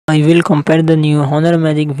I will compare the new Honor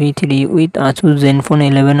Magic V3 with Asus Zenfone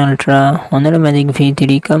 11 Ultra. Honor Magic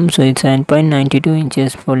V3 comes with 7.92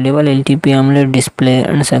 inches foldable LTP AMOLED display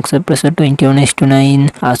and success ratio 21:9.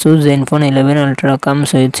 Asus Zenfone 11 Ultra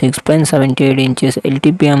comes with 6.78 inches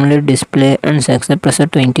LTP AMOLED display and success ratio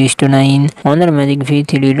 20:9. Honor Magic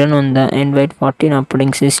V3 run on the Android 14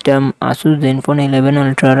 operating system. Asus Zenfone 11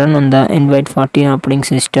 Ultra run on the Android 14 operating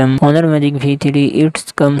system. Honor Magic V3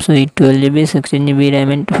 it comes with 12GB, 16GB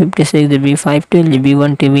RAM and 56GB, 512GB,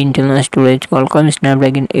 1TB internal storage, Qualcomm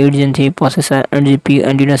Snapdragon 8 Gen 3 processor and GPU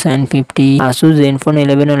Adreno 750. Asus Zenfone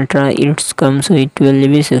 11 Ultra it comes with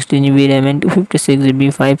 12GB, 16GB RAM and 256GB,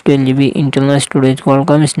 512GB internal storage,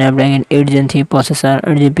 Qualcomm Snapdragon 8 Gen 3 processor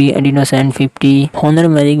and GPU Adreno 750. Honor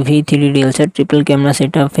Magic V3 real set triple camera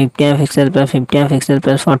setup, 50MP plus 50MP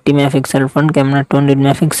plus 40MP, front camera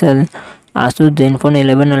 200MP. Asus Zenfone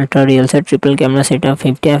 11 Ultra real set triple camera setup,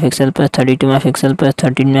 50MP plus 32MP plus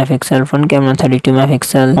 13MP, front camera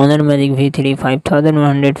 32MP. Honor Magic V3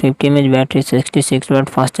 5150mAh battery, 66W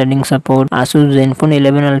fast charging support. Asus Zenfone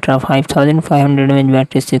 11 Ultra 5500mAh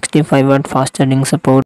battery, 65W fast charging support.